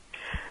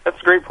 That's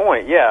a great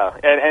point, yeah.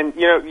 And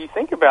you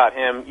think about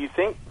him, you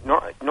think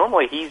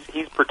normally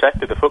he's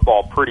protected the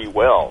football pretty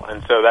well,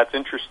 and so that's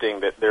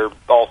interesting that they're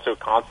also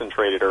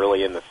concentrated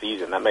early in the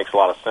season. That makes a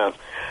lot of sense.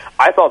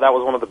 I thought that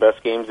was one of the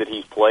best games that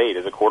he's played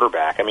as a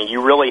quarterback. I mean,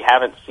 you really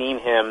haven't seen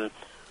him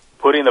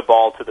putting the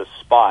ball to the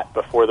spot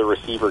before the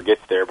receiver gets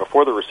there,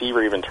 before the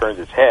receiver even turns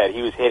his head.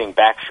 He was hitting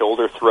back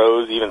shoulder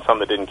throws, even some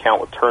that didn't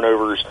count with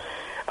turnovers.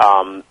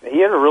 He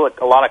had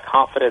a lot of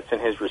confidence in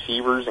his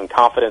receivers and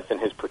confidence in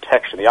his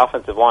protection. The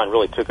offensive line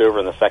really took over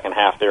in the second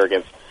half there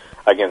against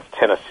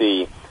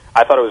Tennessee.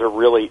 I thought it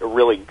was a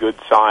really good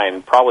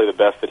sign, probably the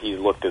best that he's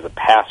looked as a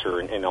passer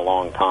in a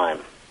long time.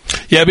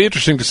 Yeah, it'd be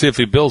interesting to see if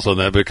he builds on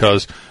that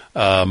because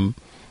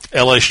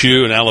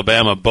LSU and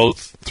Alabama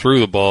both threw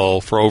the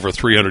ball for over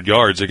 300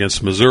 yards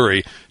against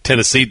Missouri.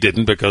 Tennessee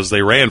didn't because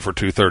they ran for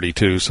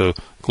 232, so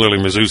clearly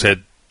Mizzou's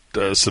had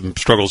some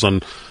struggles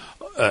on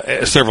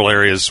several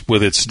areas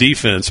with its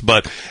defense.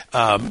 But,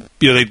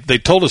 they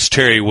told us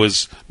Terry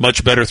was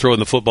much better throwing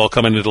the football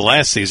coming into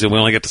last season. We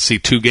only got to see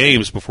 2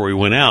 games before he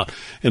went out.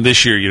 And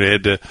this year,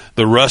 had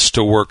the rust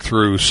to work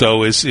through.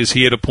 So is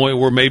he at a point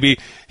where maybe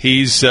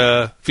he's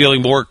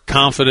feeling more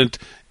confident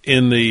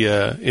in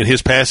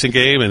his passing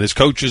game, and his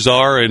coaches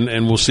are,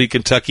 and we'll see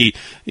Kentucky,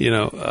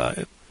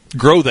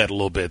 grow that a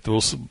little bit.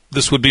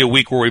 This would be a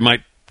week where we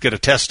might get a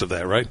test of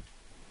that, right?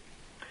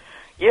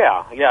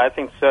 Yeah, I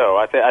think so.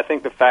 I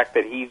think the fact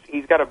that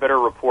he's got a better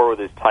rapport with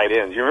his tight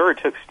ends. You remember it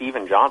took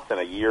Steven Johnson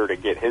a year to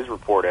get his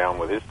rapport down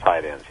with his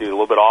tight ends. He was a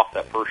little bit off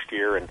that first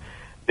year, and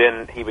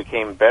then he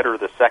became better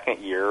the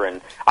second year.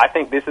 And I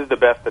think this is the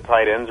best the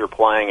tight ends are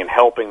playing and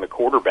helping the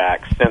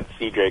quarterback since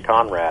CJ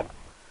Conrad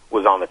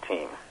was on the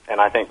team.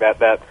 And I think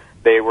that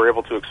they were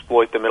able to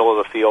exploit the middle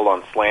of the field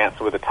on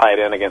slants with a tight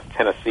end against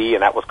Tennessee,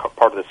 and that was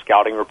part of the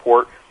scouting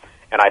report.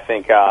 And I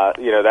think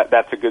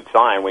that's a good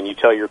sign when you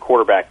tell your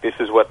quarterback this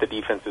is what the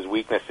defense's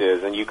weakness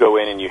is, and you go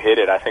in and you hit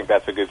it. I think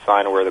that's a good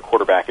sign of where the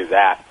quarterback is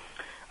at.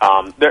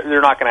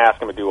 They're not going to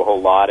ask him to do a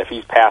whole lot. If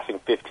he's passing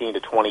 15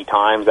 to 20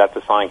 times, that's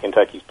a sign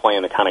Kentucky's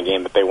playing the kind of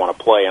game that they want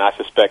to play, and I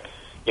suspect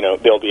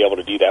they'll be able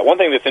to do that. One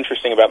thing that's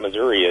interesting about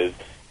Missouri is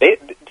the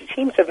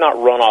teams have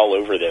not run all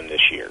over them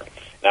this year.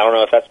 And I don't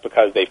know if that's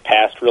because they've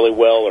passed really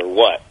well or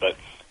what, but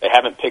they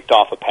haven't picked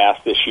off a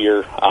pass this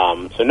year.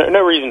 So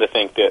no reason to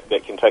think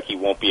that Kentucky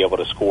won't be able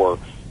to score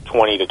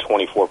 20 to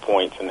 24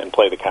 points and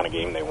play the kind of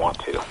game they want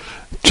to.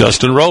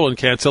 Justin Rowland,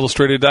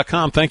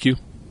 CatsIllustrated.com. Thank you.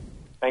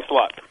 Thanks a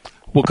lot.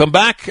 We'll come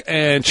back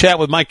and chat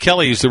with Mike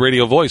Kelly. He's the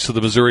radio voice of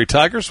the Missouri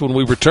Tigers. When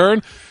we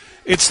return,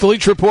 it's the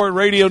Leach Report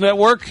Radio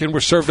Network, and we're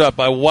served up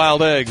by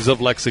Wild Eggs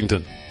of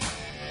Lexington.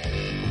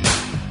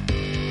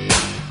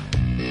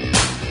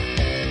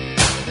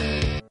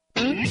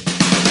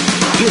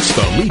 It's It's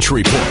the Leach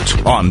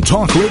Report on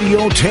Talk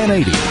Radio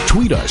 1080.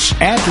 Tweet us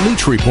at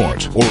Leach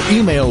Report or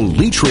email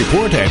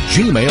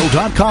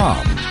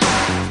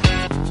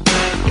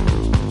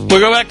leachreport@gmail.com. We'll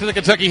go back to the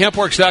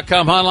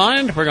KentuckyHempWorks.com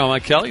hotline to bring on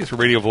Mike Kelly, the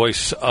radio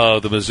voice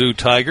of the Mizzou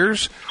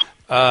Tigers.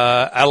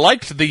 I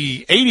liked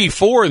the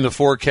 84 in the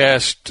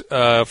forecast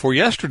for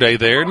yesterday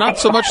there, not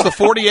so much the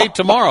 48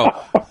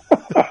 tomorrow.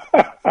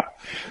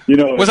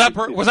 Was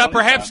that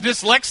perhaps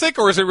dyslexic,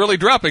 or is it really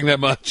dropping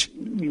that much?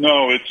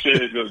 No, it's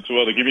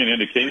well, to give you an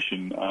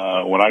indication,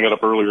 when I got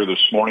up earlier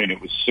this morning,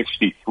 it was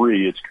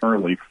 63. It's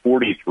currently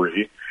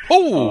 43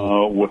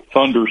 with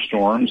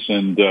thunderstorms,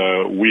 and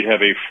we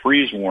have a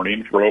freeze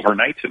warning for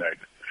overnight tonight.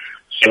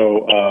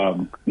 So,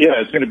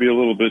 it's going to be a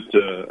little bit,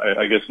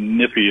 I guess,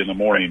 nippy in the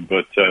morning,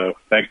 but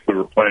thankfully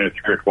we're playing at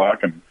 3 o'clock,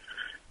 and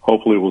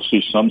hopefully we'll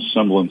see some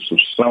semblance of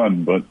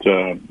sun. But,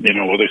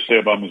 what they say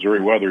about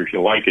Missouri weather, if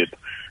you like it,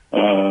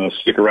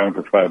 stick around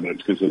for 5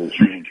 minutes because it'll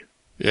change.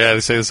 Yeah,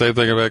 they say the same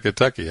thing about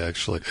Kentucky,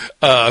 actually.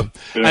 I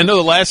know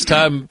the last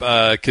time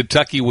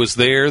Kentucky was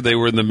there, they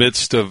were in the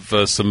midst of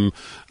some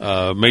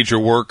major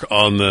work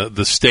on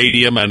the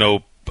stadium. I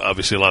know,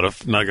 obviously, not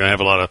going to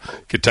have a lot of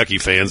Kentucky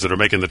fans that are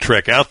making the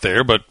trek out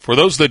there, but for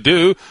those that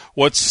do,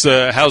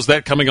 how's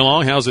that coming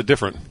along? How's it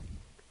different?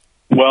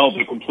 Well,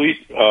 the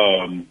complete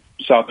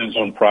South End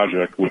Zone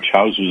project, which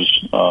houses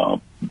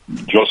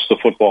just the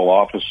football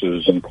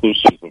offices,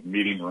 inclusive of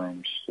meeting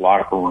rooms,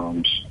 locker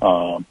rooms,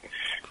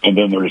 and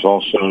then there's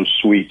also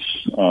suites,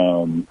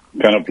 kind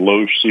of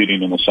low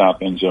seating in the South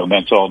End Zone.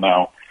 That's all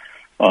now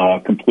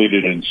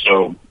completed. And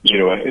so,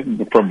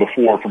 from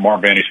our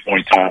vantage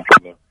point time,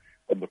 from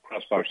the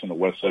press box on the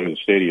west side of the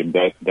stadium,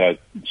 that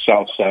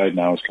south side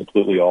now is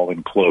completely all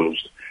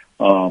enclosed.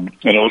 And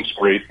it looks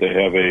great. They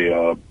have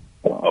a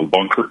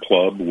bunker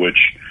club, which,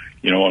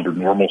 under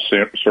normal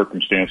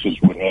circumstances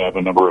would have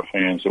a number of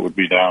fans that would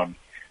be down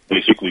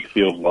basically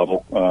field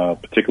level,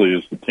 particularly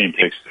as the team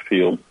takes the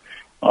field.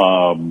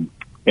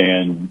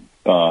 And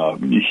a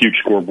huge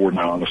scoreboard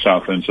now on the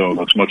South End Zone.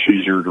 That's much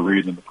easier to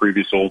read than the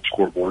previous old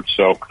scoreboard.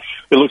 So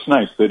it looks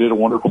nice. They did a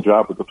wonderful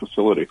job with the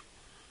facility.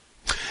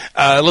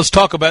 Let's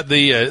talk about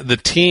the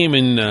team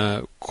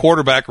in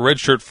quarterback,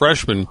 redshirt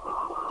freshman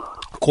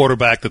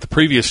quarterback that the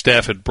previous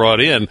staff had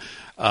brought in.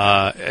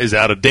 Is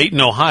out of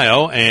Dayton,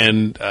 Ohio,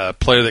 and a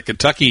player that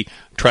Kentucky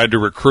tried to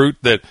recruit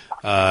that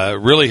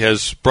really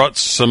has brought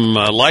some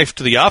life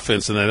to the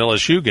offense in that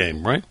LSU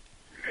game, right?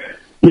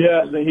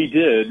 Yeah, he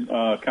did.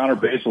 Connor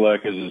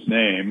Bazelak is his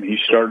name. He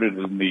started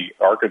in the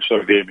Arkansas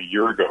game a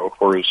year ago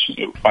for his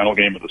final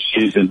game of the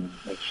season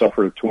and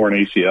suffered a torn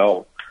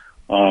ACL.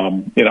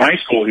 In high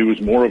school, he was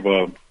more of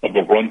a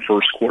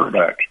run-first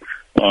quarterback.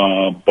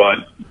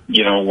 But,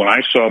 when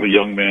I saw the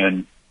young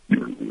man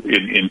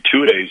in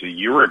 2 days a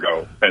year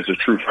ago as a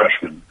true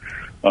freshman,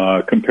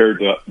 compared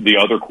to the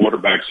other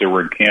quarterbacks that were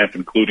in camp,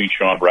 including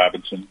Sean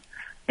Robinson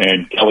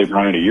and Kelly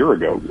Bryant a year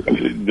ago,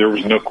 there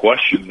was no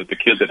question that the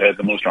kid that had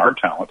the most arm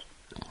talent,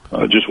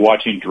 just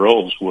watching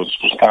drills, was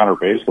Connor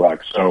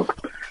Bazelak. So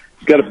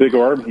he's got a big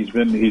arm. He's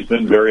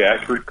been very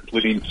accurate,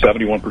 completing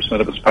 71%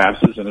 of his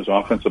passes, and his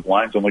offensive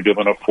line's only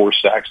given up 4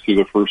 sacks through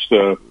the first,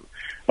 or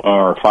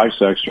 5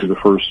 sacks through the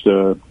first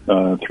 3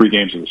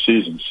 games of the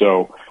season.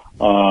 So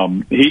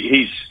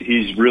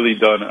he's really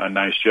done a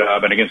nice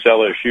job. And against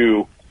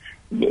LSU,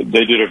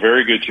 they did a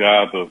very good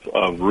job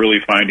of really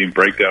finding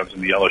breakdowns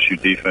in the LSU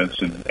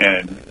defense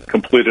and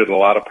completed a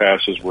lot of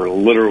passes where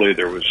literally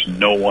there was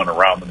no one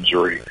around the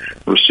Missouri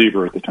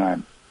receiver at the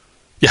time.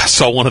 Yeah, I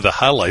saw one of the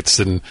highlights,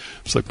 and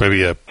it's like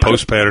maybe a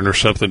post pattern or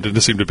something. Didn't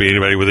seem to be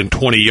anybody within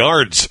 20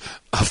 yards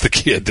of the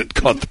kid that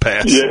caught the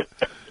pass. Yeah,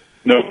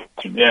 no,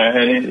 yeah,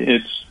 and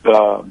it's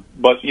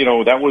but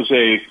that was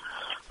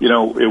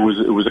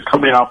it was a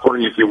coming out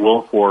party, if you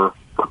will, for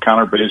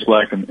Connor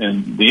Bazelak.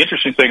 And the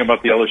interesting thing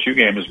about the LSU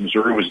game is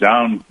Missouri was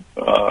down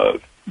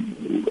of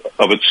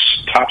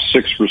its top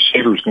 6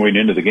 receivers going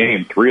into the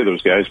game. 3 of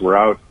those guys were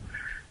out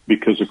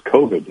because of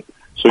COVID.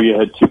 So you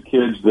had 2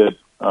 kids that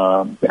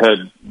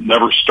had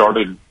never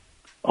started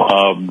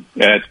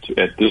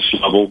at this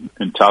level,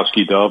 and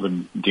Towski Dove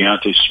and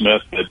Deontay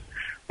Smith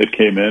that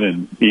came in,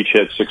 and each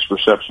had 6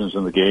 receptions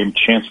in the game.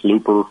 Chance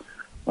Looper,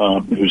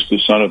 who's the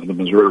son of the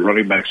Missouri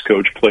running backs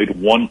coach, played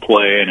 1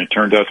 play, and it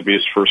turned out to be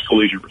his first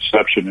collegiate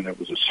reception, and it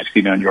was a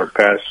 69-yard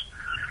pass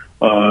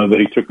that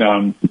he took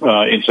down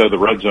inside the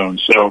red zone.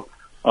 So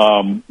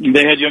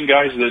they had young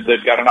guys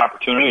that got an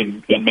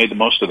opportunity and made the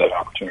most of that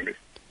opportunity.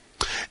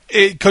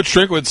 Coach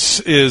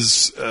Drinkwitz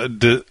is,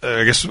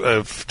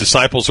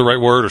 disciple's the right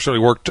word, or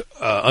certainly worked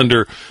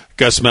under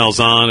Gus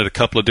Malzahn at a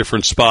couple of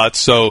different spots.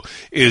 So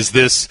is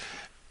this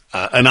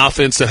an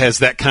offense that has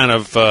that kind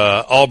of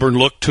Auburn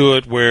look to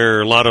it,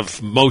 where a lot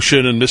of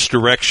motion and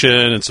misdirection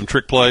and some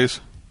trick plays?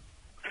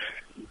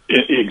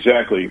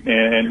 Exactly.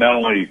 And not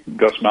only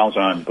Gus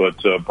Malzahn,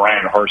 but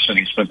Brian Harsin.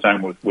 He spent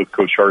time with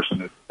Coach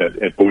Harsin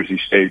at Boise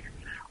State.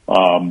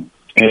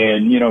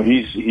 And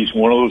he's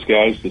one of those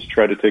guys that's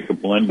tried to take a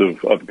blend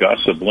of Gus,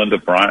 a blend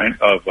of Brian,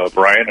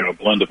 and a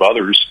blend of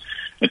others,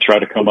 try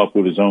to come up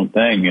with his own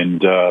thing.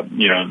 And,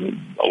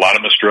 a lot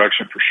of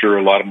misdirection for sure,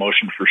 a lot of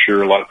motion for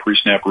sure, a lot of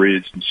pre-snap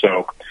reads, and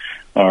so,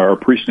 or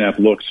pre-snap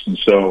looks. And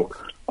so,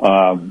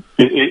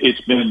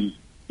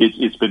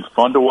 it's been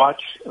fun to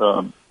watch.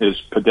 As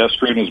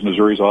pedestrian as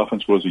Missouri's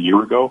offense was a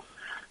year ago,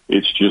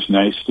 it's just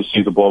nice to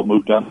see the ball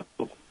move down.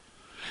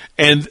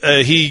 And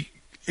he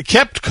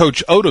kept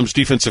Coach Odom's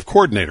defensive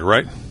coordinator,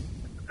 right?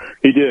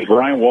 He did.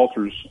 Ryan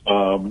Walters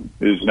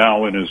is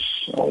now in his,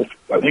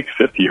 I think,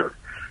 5th year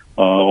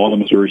on the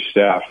Missouri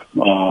staff.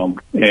 And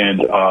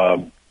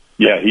Ryan's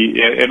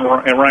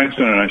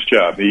done a nice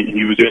job.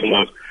 He was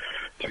able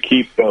to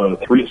keep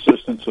 3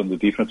 assistants on the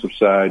defensive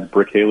side,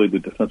 Brick Haley, the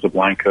defensive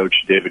line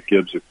coach, David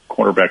Gibbs, the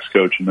cornerbacks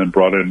coach, and then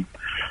brought in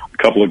a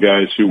couple of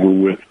guys who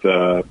were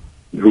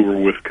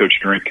with Coach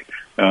Drink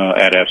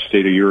at App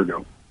State a year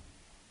ago.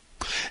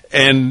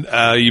 And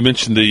you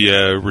mentioned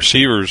the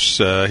receivers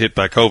hit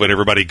by COVID.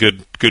 Everybody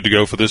good to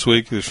go for this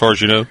week, as far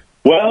as you know?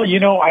 Well,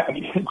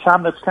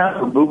 Tom, that's kind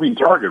of a moving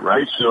target,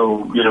 right?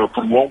 So,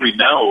 from what we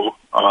know,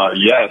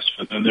 yes,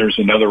 but then there's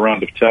another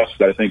round of tests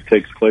that I think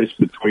takes place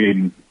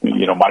between,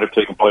 might have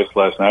taken place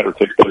last night or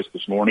takes place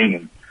this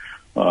morning.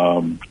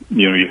 And,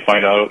 you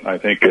find out, I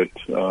think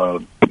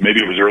maybe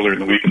it was earlier in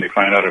the week, and they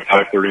find out at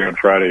 5:30 on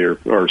Friday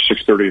or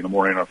 6:30 in the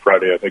morning on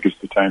Friday, I think is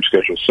the time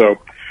schedule. So,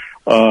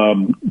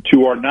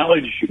 to our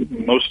knowledge,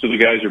 most of the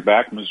guys are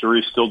back.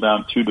 Missouri's still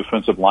down 2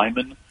 defensive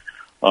linemen,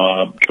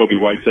 Kobe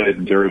Whiteside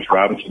and Darius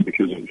Robinson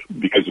because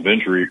of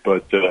injury.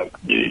 But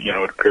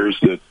it appears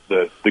that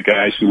the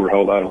guys who were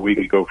held out 2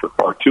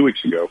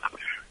 weeks ago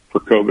for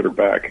COVID are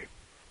back.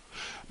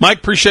 Mike,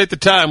 appreciate the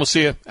time. We'll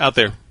see you out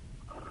there.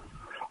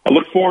 I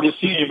look forward to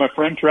seeing you, my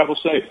friend. Travel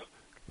safe.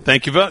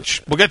 Thank you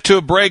much. We'll get to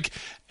a break,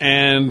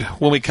 and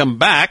when we come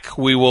back,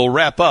 we will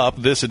wrap up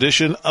this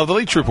edition of the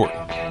Leach Report.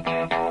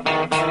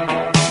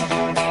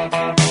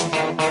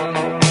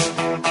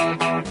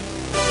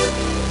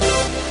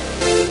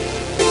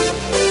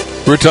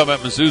 We're talking about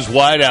Mizzou's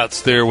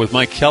wideouts there with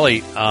Mike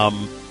Kelly.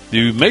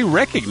 You may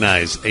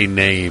recognize a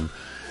name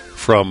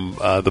from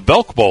the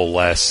Belk Bowl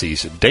last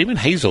season. Damon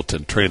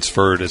Hazelton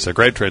transferred as a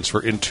grad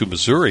transfer into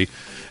Missouri.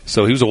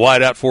 So he was a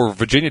wideout for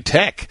Virginia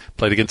Tech,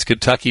 played against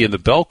Kentucky in the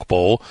Belk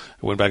Bowl.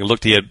 I went back and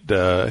looked. He had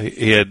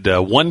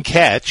 1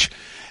 catch,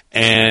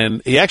 and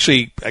he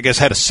actually, I guess,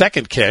 had a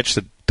second catch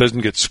that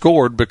doesn't get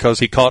scored because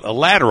he caught a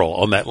lateral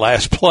on that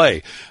last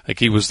play. I think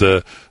he was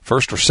the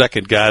first or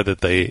second guy that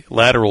they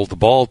lateraled the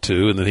ball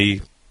to, and then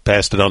he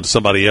passed it on to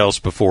somebody else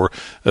before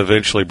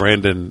eventually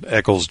Brandon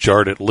Eccles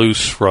jarred it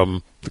loose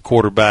from the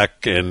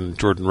quarterback, and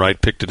Jordan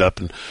Wright picked it up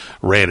and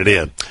ran it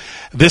in.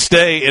 This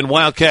day in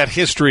Wildcat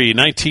history,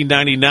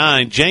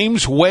 1999,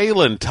 James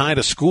Whalen tied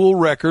a school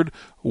record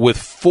with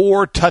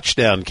 4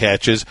 touchdown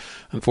catches.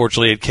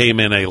 Unfortunately, it came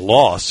in a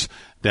loss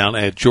down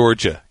at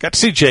Georgia. Got to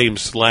see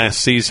James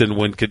last season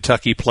when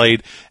Kentucky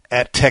played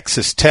at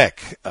Texas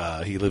Tech.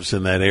 He lives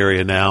in that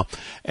area now,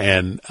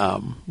 and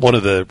one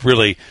of the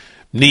really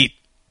neat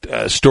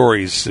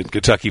stories in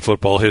Kentucky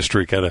football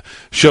history, kind of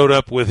showed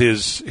up with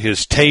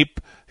his tape,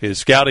 his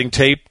scouting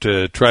tape,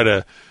 to try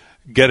to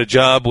get a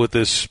job with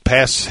this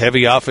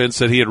pass-heavy offense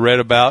that he had read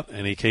about,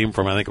 and he came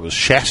from, I think it was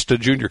Shasta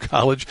Junior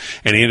College,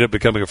 and he ended up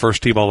becoming a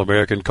first-team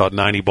All-American, caught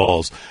 90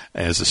 balls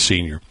as a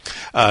senior.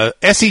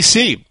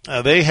 SEC,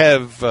 they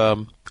have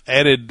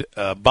added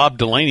Bob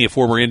Delaney, a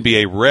former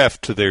NBA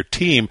ref, to their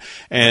team,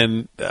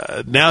 and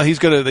now he's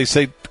going to, they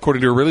say,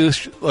 according to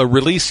a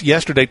release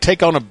yesterday,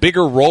 take on a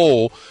bigger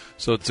role.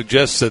 So it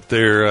suggests that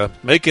they're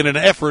making an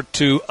effort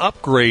to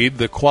upgrade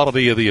the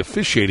quality of the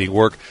officiating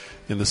work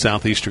in the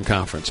Southeastern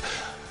Conference.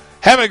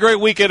 Have a great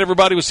weekend,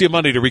 everybody. We'll see you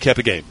Monday to recap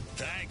the game.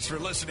 Thanks for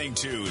listening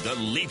to The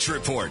Leach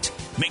Report.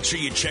 Make sure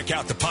you check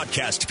out the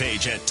podcast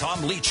page at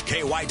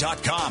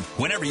TomLeachKY.com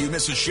whenever you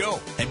miss a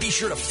show. And be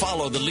sure to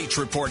follow The Leach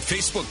Report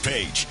Facebook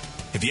page.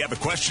 If you have a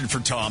question for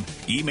Tom,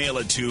 email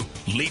it to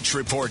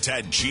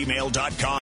leachreport@gmail.com.